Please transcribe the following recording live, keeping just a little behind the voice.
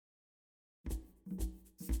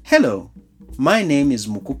Hello, my name is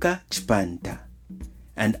Mukuka Chipanta,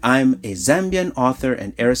 and I'm a Zambian author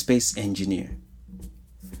and aerospace engineer.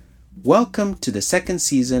 Welcome to the second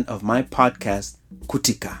season of my podcast,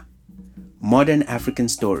 Kutika, Modern African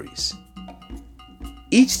Stories.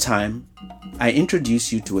 Each time, I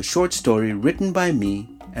introduce you to a short story written by me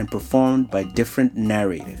and performed by different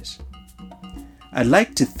narrators. I'd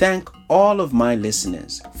like to thank all of my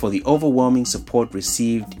listeners for the overwhelming support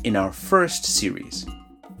received in our first series.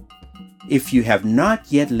 If you have not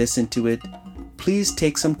yet listened to it, please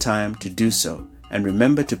take some time to do so and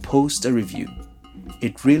remember to post a review.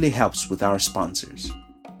 It really helps with our sponsors.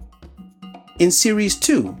 In Series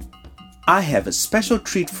 2, I have a special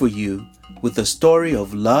treat for you with a story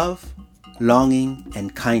of love, longing,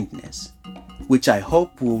 and kindness, which I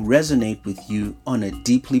hope will resonate with you on a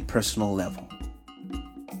deeply personal level.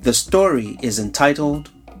 The story is entitled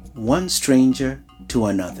One Stranger to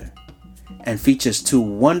Another and features two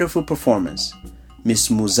wonderful performers, Miss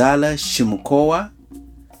Muzala Shimukowa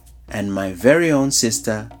and my very own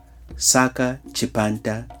sister, Saka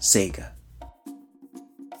Chipanta Sega.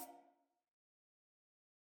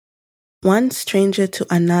 One Stranger to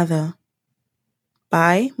Another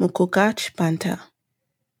by Mukuka Chipanta.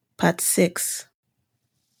 Part 6.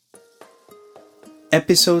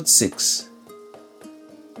 Episode 6.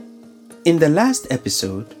 In the last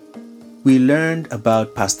episode, we learned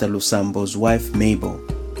about Pastor Lusambo's wife Mabel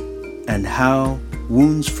and how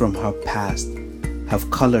wounds from her past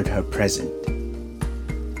have colored her present.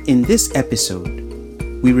 In this episode,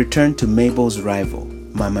 we return to Mabel's rival,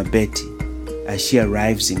 Mama Betty, as she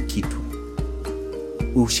arrives in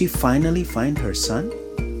Kitwe. Will she finally find her son?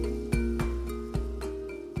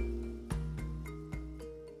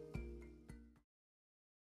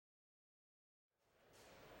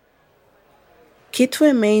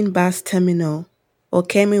 Kitwe Main Bus Terminal, or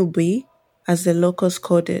Kemibi as the locals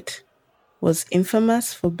called it, was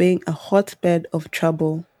infamous for being a hotbed of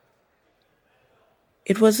trouble.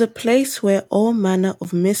 It was a place where all manner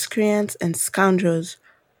of miscreants and scoundrels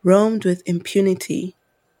roamed with impunity.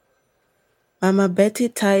 Mama Betty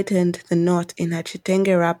tightened the knot in her chitenge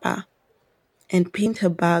wrapper and pinned her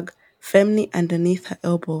bag firmly underneath her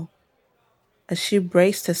elbow as she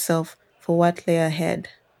braced herself for what lay ahead.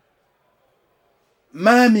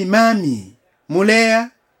 Mami,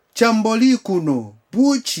 mulea, chamboli kuno,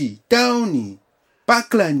 buchi, tauni,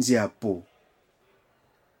 paklanziapo.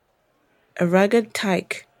 A rugged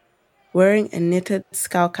tyke, wearing a knitted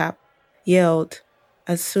skullcap, yelled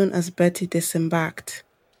as soon as Betty disembarked.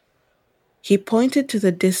 He pointed to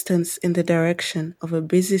the distance in the direction of a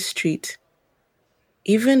busy street.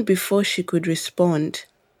 Even before she could respond,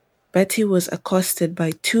 Betty was accosted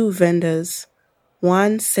by two vendors,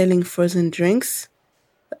 one selling frozen drinks,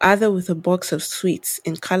 the other with a box of sweets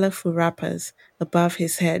in colorful wrappers above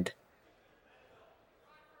his head.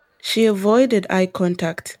 She avoided eye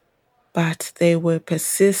contact, but they were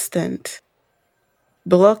persistent,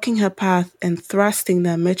 blocking her path and thrusting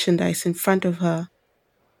their merchandise in front of her.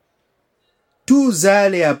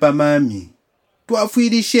 Tuzale apa mami,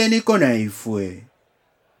 tuafirisheni kona ifwe.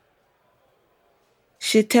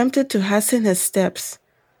 She attempted to hasten her steps,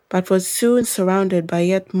 but was soon surrounded by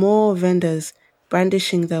yet more vendors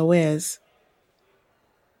brandishing their wares.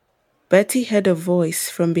 Betty heard a voice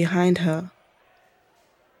from behind her.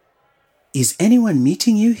 Is anyone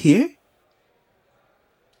meeting you here?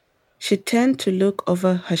 She turned to look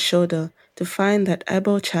over her shoulder to find that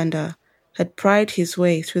Abel Chanda had pried his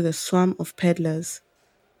way through the swarm of peddlers.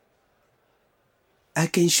 I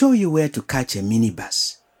can show you where to catch a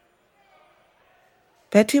minibus.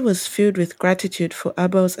 Betty was filled with gratitude for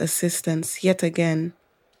Abel's assistance yet again.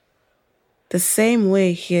 The same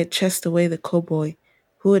way he had chased away the cowboy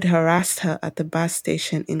who had harassed her at the bus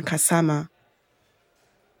station in Kasama.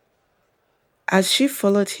 As she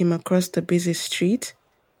followed him across the busy street,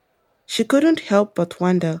 she couldn't help but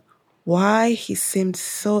wonder why he seemed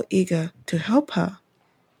so eager to help her.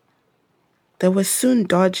 They were soon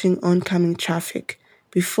dodging oncoming traffic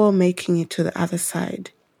before making it to the other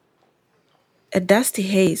side. A dusty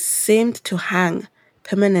haze seemed to hang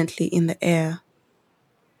permanently in the air.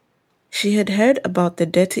 She had heard about the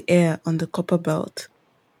dirty air on the Copper Belt,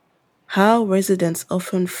 how residents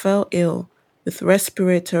often fell ill with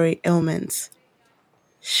respiratory ailments.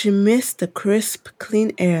 She missed the crisp,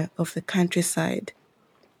 clean air of the countryside.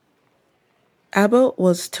 Abel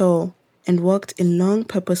was tall and walked in long,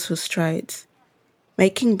 purposeful strides,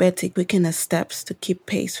 making Betty quicken her steps to keep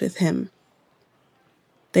pace with him.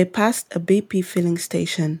 They passed a BP filling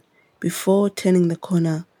station before turning the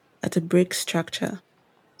corner at a brick structure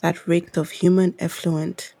that reeked of human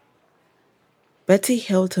effluent. Betty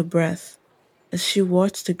held her breath, as she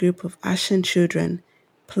watched a group of Ashen children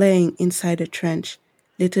playing inside a trench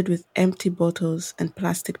littered with empty bottles and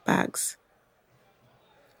plastic bags.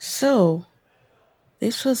 So,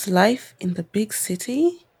 this was life in the big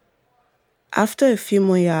city? After a few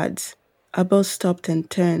more yards, Abel stopped and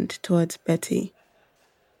turned towards Betty.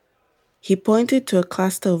 He pointed to a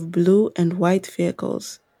cluster of blue and white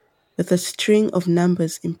vehicles with a string of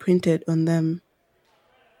numbers imprinted on them.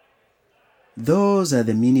 Those are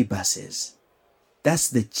the minibuses. That's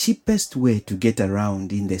the cheapest way to get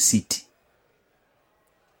around in the city.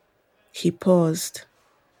 He paused.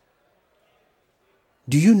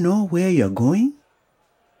 Do you know where you're going?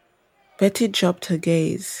 Betty dropped her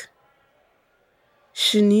gaze.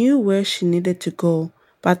 She knew where she needed to go,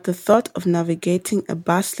 but the thought of navigating a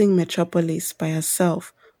bustling metropolis by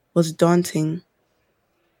herself was daunting.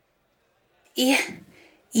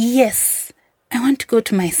 Yes, I want to go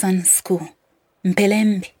to my son's school,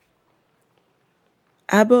 Mpelembe.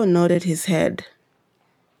 Abel nodded his head.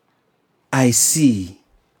 I see.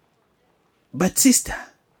 But sister,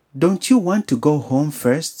 don't you want to go home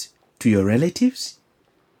first to your relatives?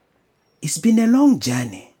 It's been a long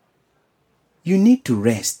journey. You need to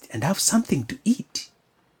rest and have something to eat.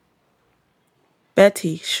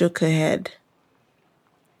 Betty shook her head.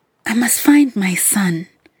 I must find my son.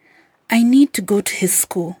 I need to go to his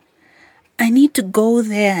school. I need to go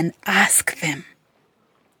there and ask them.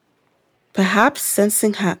 Perhaps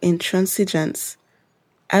sensing her intransigence,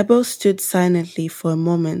 Abel stood silently for a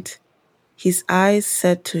moment, his eyes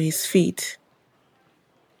set to his feet.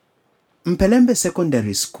 Mpelembe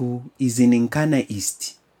Secondary School is in Nkana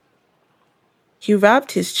East. He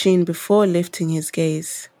rubbed his chin before lifting his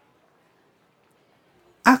gaze.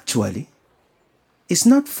 Actually, it's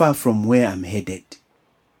not far from where I'm headed.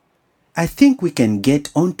 I think we can get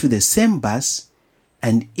onto the same bus,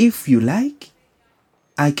 and if you like,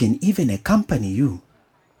 I can even accompany you.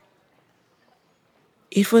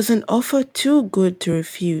 It was an offer too good to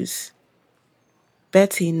refuse.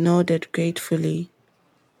 Betty nodded gratefully.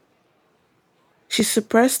 She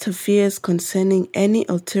suppressed her fears concerning any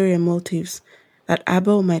ulterior motives that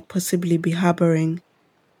Abel might possibly be harboring.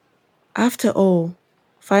 After all,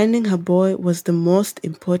 finding her boy was the most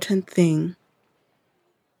important thing.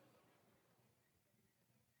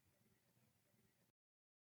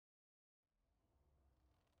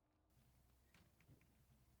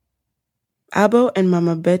 Abel and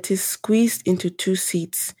Mama Betty squeezed into 2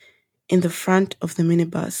 seats in the front of the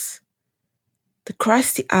minibus. The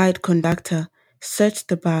crusty-eyed conductor searched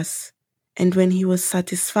the bus, and when he was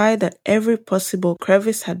satisfied that every possible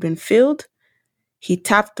crevice had been filled, he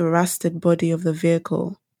tapped the rusted body of the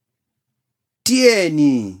vehicle.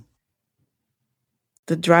 Tieni!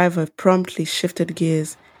 The driver promptly shifted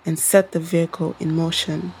gears and set the vehicle in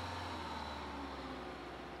motion.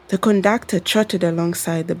 The conductor trotted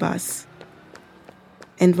alongside the bus,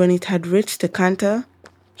 and when it had reached the canter,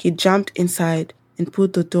 he jumped inside and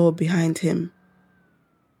put the door behind him.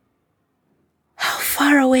 How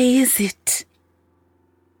far away is it?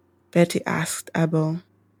 Betty asked Abel.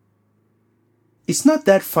 It's not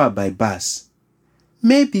that far by bus.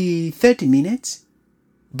 Maybe 30 minutes,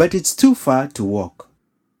 but it's too far to walk.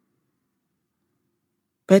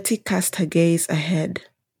 Betty cast her gaze ahead.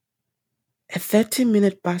 A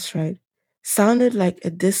 30-minute bus ride sounded like a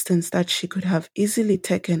distance that she could have easily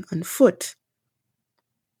taken on foot.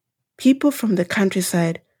 People from the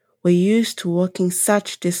countryside were used to walking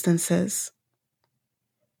such distances.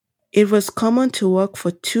 It was common to walk for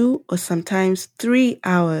 2 or sometimes 3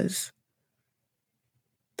 hours.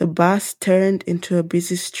 The bus turned into a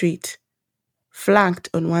busy street, flanked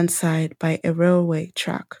on one side by a railway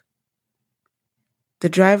track. The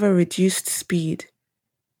driver reduced speed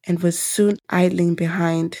and was soon idling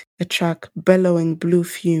behind a truck bellowing blue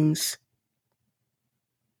fumes.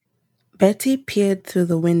 Betty peered through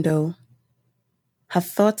the window. Her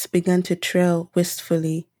thoughts began to trail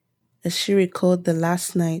wistfully as she recalled the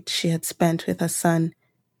last night she had spent with her son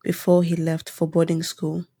before he left for boarding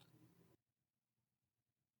school.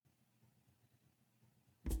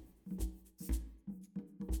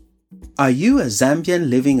 Are you a Zambian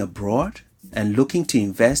living abroad and looking to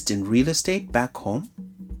invest in real estate back home?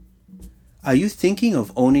 Are you thinking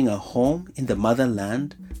of owning a home in the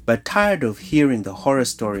motherland but tired of hearing the horror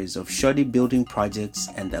stories of shoddy building projects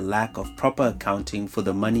and the lack of proper accounting for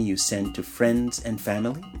the money you send to friends and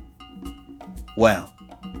family? Well,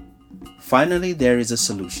 finally there is a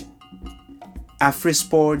solution.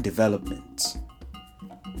 Afrispor Developments.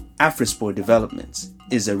 Afrispor Developments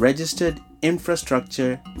is a registered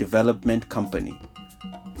infrastructure development company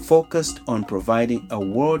focused on providing a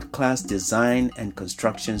world-class design and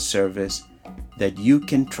construction service that you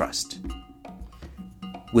can trust.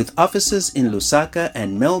 With offices in Lusaka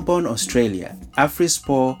and Melbourne, Australia,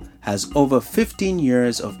 AfriSpor has over 15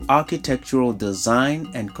 years of architectural design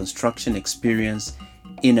and construction experience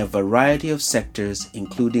in a variety of sectors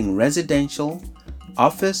including residential,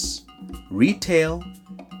 office, retail,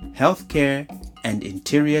 healthcare, and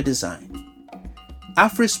interior design.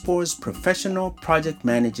 AfriSpor's professional project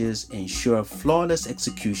managers ensure flawless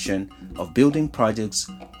execution of building projects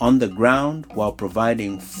on the ground while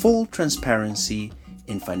providing full transparency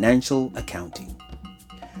in financial accounting.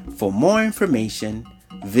 For more information,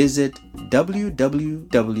 visit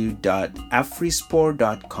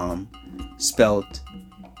www.afrispor.com, spelled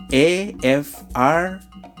AFRISPORE,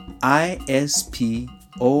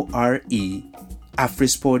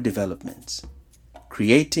 AfriSpor Developments,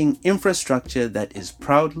 creating infrastructure that is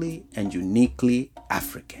proudly and uniquely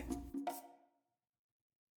African.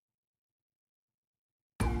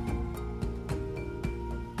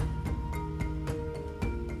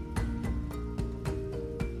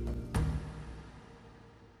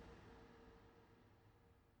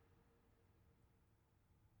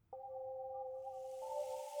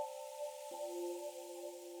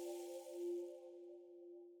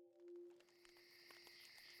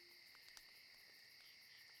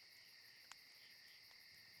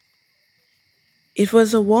 It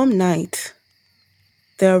was a warm night.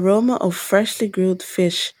 The aroma of freshly grilled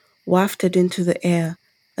fish wafted into the air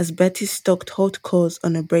as Betty stoked hot coals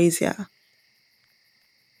on a brazier.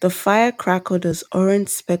 The fire crackled as orange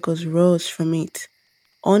speckles rose from it,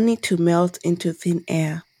 only to melt into thin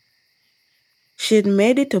air. She had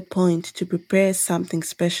made it a point to prepare something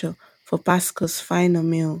special for Pascal's final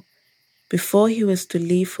meal before he was to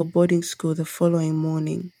leave for boarding school the following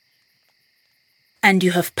morning. And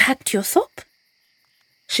you have packed your soap?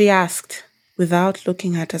 She asked, without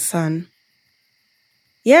looking at her son.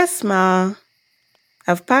 Yes, Ma.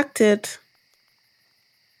 I've packed it.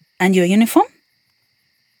 And your uniform?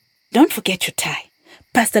 Don't forget your tie.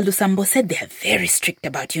 Pastor Lusambo said they are very strict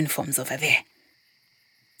about uniforms over there.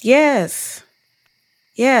 Yes,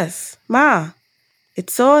 Ma.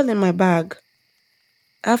 It's all in my bag.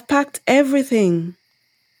 I've packed everything.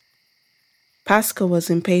 Pascal was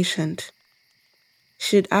impatient.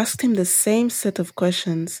 She had asked him the same set of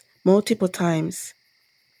questions multiple times.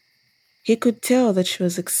 He could tell that she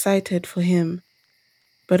was excited for him,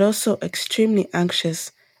 but also extremely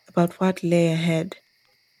anxious about what lay ahead.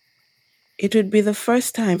 It would be the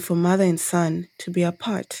first time for mother and son to be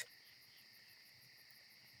apart.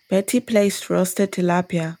 Betty placed roasted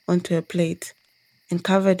tilapia onto a plate and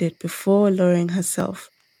covered it before lowering herself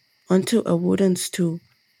onto a wooden stool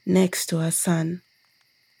next to her son.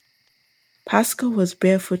 Pascal was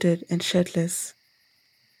barefooted and shirtless,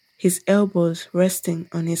 his elbows resting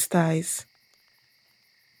on his thighs.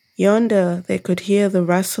 Yonder they could hear the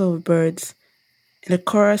rustle of birds and a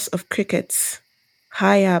chorus of crickets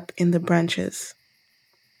high up in the branches.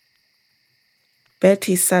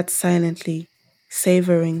 Betty sat silently,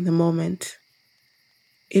 savoring the moment.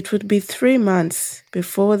 It would be 3 months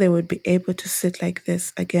before they would be able to sit like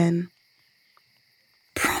this again.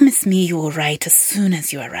 Promise me you will write as soon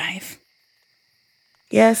as you arrive.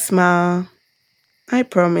 Yes, Ma. I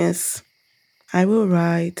promise. I will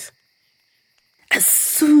write. As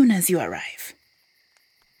soon as you arrive.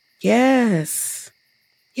 Yes,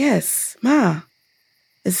 Ma.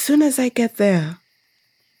 As soon as I get there.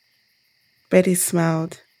 Betty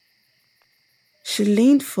smiled. She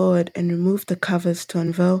leaned forward and removed the covers to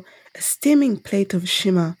unveil a steaming plate of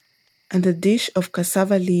shima and a dish of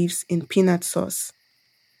cassava leaves in peanut sauce.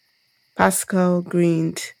 Pascal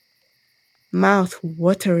grinned, mouth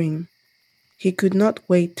watering. He could not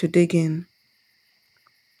wait to dig in.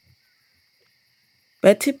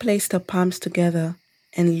 Betty placed her palms together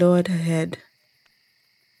and lowered her head.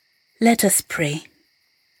 Let us pray.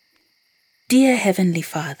 Dear Heavenly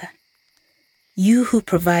Father, you who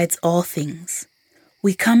provides all things,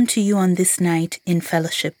 we come to you on this night in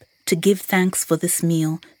fellowship to give thanks for this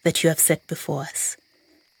meal that you have set before us.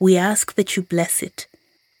 We ask that you bless it.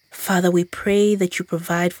 Father, we pray that you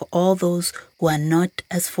provide for all those who are not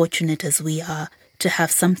as fortunate as we are to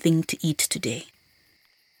have something to eat today.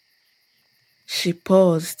 She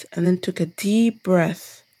paused and then took a deep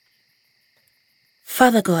breath.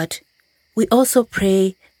 Father God, we also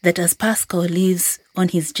pray that as Pascal leaves on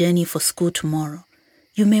his journey for school tomorrow,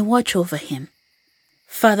 you may watch over him.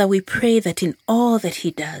 Father, we pray that in all that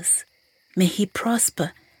he does, may he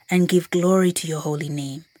prosper and give glory to your holy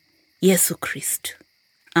name. Jesu Christ.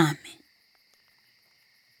 Amen.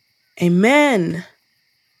 Amen,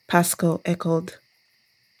 Pascal echoed.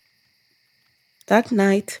 That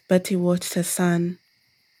night, Betty watched her son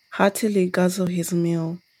heartily guzzle his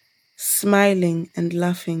meal, smiling and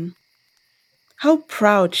laughing. How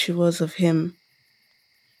proud she was of him.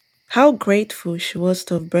 How grateful she was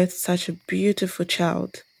to have birthed such a beautiful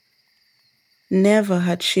child. Never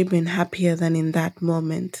had she been happier than in that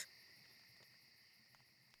moment.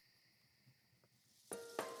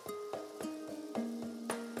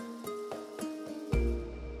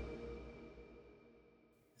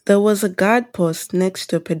 There was a guard post next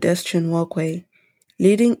to a pedestrian walkway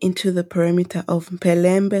leading into the perimeter of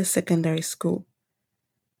Mpelembe Secondary School.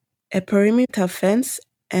 A perimeter fence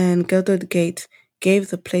and gilded gate gave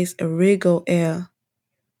the place a regal air.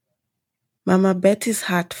 Mama Betty's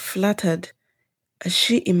heart fluttered as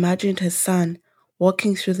she imagined her son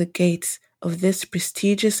walking through the gates of this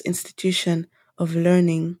prestigious institution of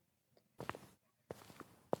learning.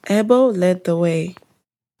 Abel led the way.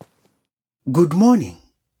 Good morning.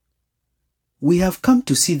 We have come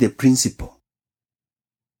to see the principal.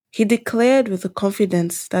 He declared with a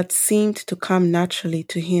confidence that seemed to come naturally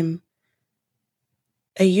to him.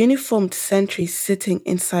 A uniformed sentry sitting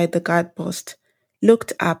inside the guard post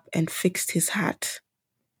looked up and fixed his hat.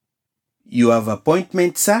 You have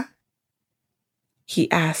appointment, sir?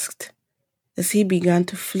 He asked as he began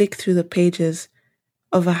to flick through the pages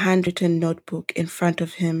of a handwritten notebook in front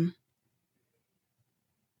of him.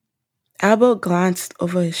 Abel glanced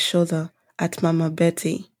over his shoulder at Mama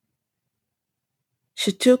Betty.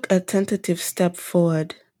 She took a tentative step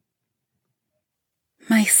forward.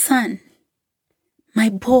 My son, my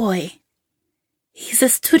boy, he's a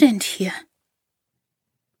student here.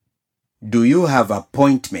 Do you have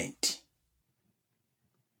appointment?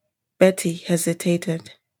 Betty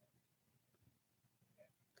hesitated.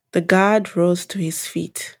 The guard rose to his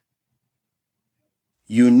feet.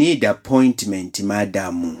 You need appointment,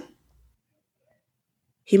 madam.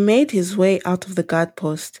 He made his way out of the guard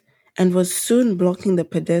post and was soon blocking the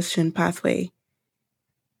pedestrian pathway.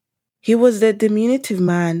 He was the diminutive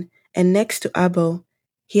man, and next to Abel,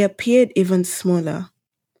 he appeared even smaller.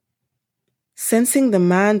 Sensing the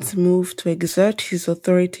man's move to exert his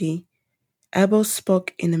authority, Abel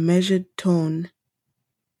spoke in a measured tone.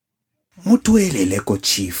 Mutweleleko,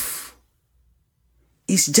 chief.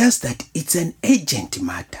 It's just that it's an urgent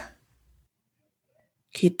matter.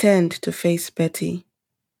 He turned to face Betty.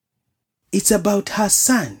 It's about her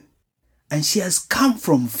son, and she has come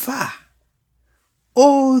from far,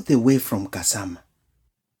 all the way from Kasama.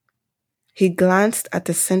 He glanced at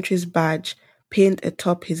the sentry's badge pinned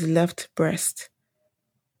atop his left breast.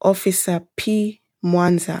 Officer P.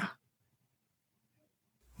 Mwanza.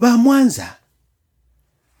 Mwanza,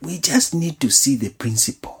 we just need to see the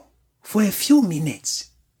principal for a few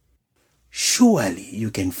minutes. Surely you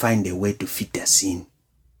can find a way to fit us in.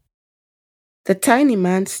 The tiny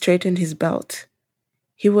man straightened his belt.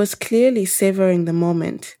 He was clearly savoring the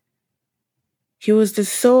moment. He was the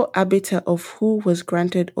sole arbiter of who was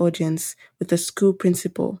granted audience with the school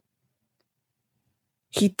principal.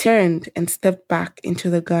 He turned and stepped back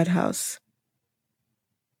into the guardhouse.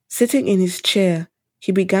 Sitting in his chair,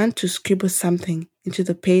 he began to scribble something into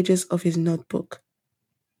the pages of his notebook.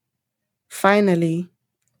 Finally,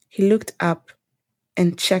 he looked up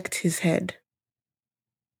and checked his head.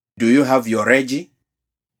 Do you have your Reggie?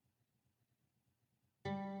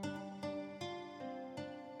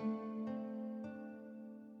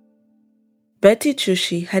 Betty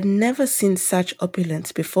Chushi had never seen such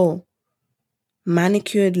opulence before.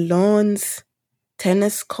 Manicured lawns,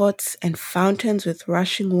 tennis courts, and fountains with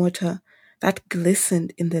rushing water that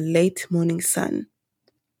glistened in the late morning sun.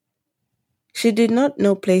 She did not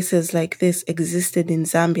know places like this existed in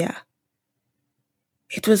Zambia.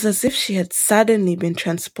 It was as if she had suddenly been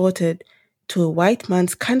transported to a white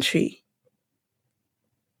man's country.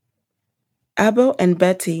 Abel and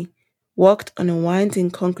Betty walked on a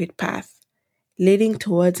winding concrete path leading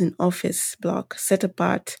towards an office block set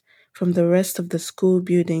apart from the rest of the school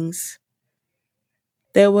buildings.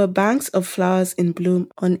 There were banks of flowers in bloom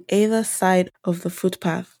on either side of the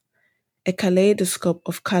footpath, a kaleidoscope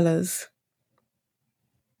of colors.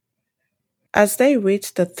 As they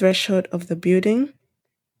reached the threshold of the building,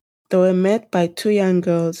 they were met by two young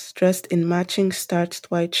girls dressed in matching starched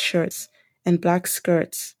white shirts and black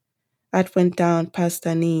skirts that went down past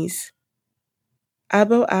their knees.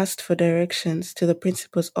 Abel asked for directions to the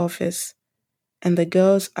principal's office, and the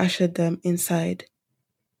girls ushered them inside.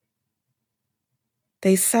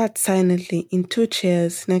 They sat silently in two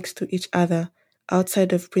chairs next to each other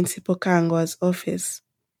outside of Principal Kangwa's office.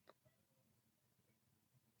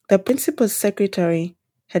 The principal's secretary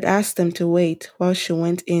had asked them to wait while she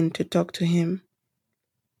went in to talk to him.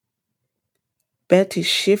 Betty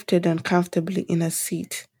shifted uncomfortably in her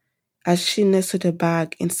seat as she nestled a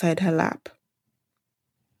bag inside her lap.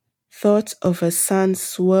 Thoughts of her son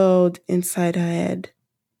swirled inside her head.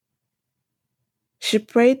 She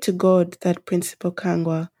prayed to God that Principal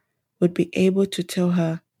Kangwa would be able to tell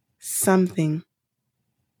her something,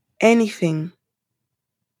 anything,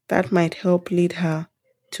 that might help lead her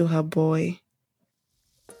to her boy.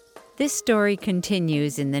 This story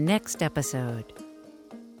continues in the next episode.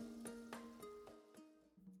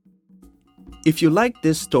 If you like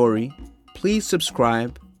this story, please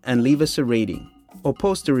subscribe and leave us a rating or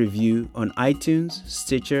post a review on iTunes,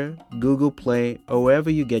 Stitcher, Google Play, or wherever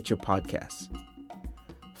you get your podcasts.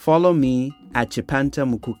 Follow me at Chipanta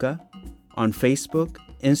Mukuka on Facebook,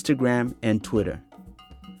 Instagram, and Twitter.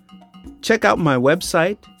 Check out my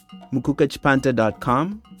website,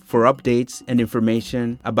 mukukachipanta.com, for updates and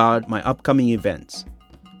information about my upcoming events.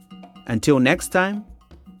 Until next time,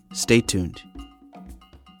 stay tuned.